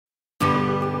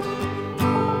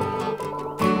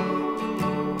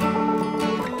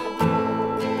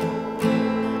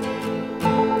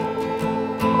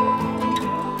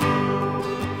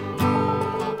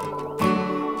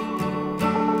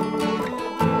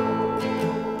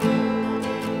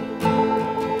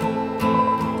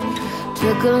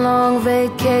Took a long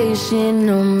vacation,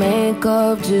 no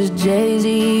makeup, just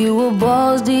Jay-Z. You were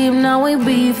balls deep, now we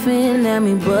beefin'. Had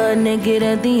me butt naked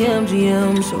at the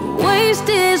MGM. So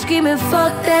wasted, screaming,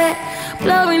 fuck that.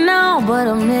 Blurry now, but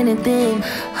I'm anything.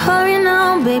 Hurry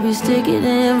now, baby, stick it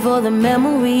in. For the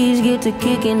memories get to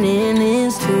kicking in.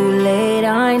 It's too late,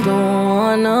 I don't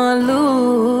wanna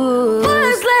lose.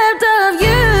 What's left of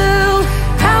you?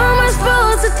 How am I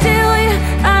supposed to tell you?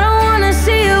 I don't wanna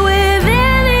see you with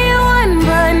anyone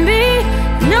but me.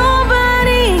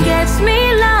 Nobody gets me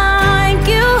like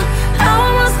you. How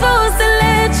am I supposed to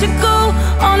let you go?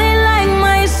 Only like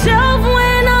myself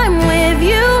when I'm with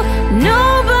you.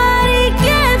 Nobody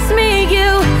gets me,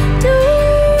 you do.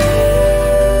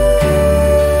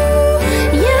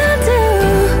 You do.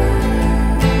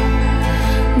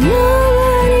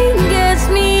 Nobody gets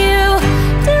me, you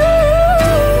do.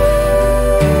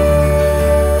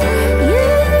 You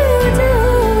do.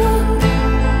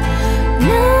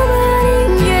 Nobody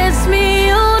gets me,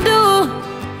 you do.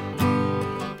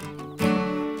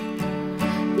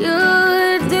 You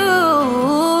do.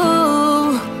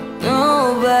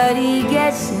 Nobody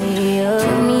gets me.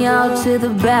 Took me out to the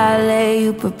ballet,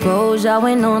 you proposed, I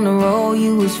went on the road.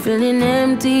 You was feeling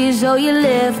empty, so you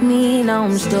left me. Now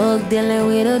I'm stuck dealing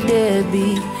with a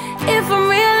deadbeat. If I'm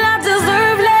real, I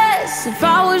deserve less. If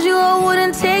I was you, I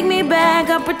wouldn't take me back.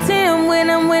 I pretend when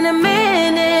I'm with a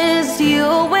man, it's you.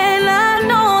 When I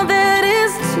know that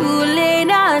it's too late,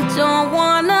 I don't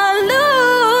wanna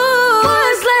lose.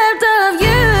 What's left of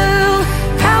you?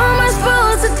 How am I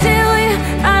supposed to tell you?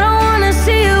 I don't wanna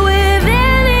see you with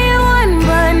anyone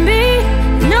but me.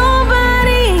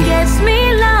 Nobody gets me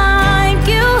like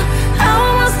you. How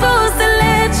am I supposed to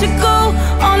let you go?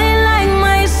 Only like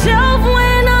myself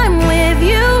when I'm with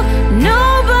you.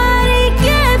 Nobody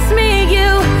gets me,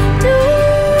 you do.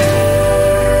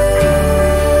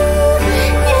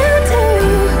 You do.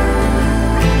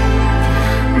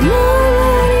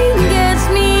 Nobody gets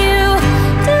me, you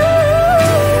do.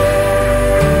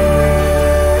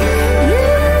 You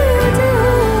do.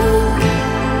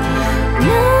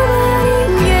 Nobody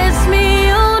gets me,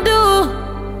 you do.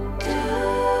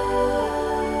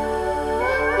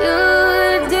 You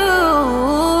do.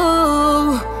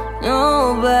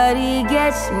 Nobody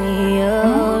gets me, you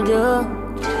do.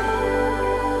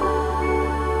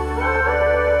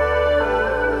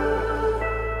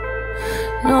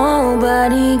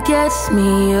 Nobody gets me,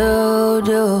 you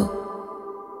do.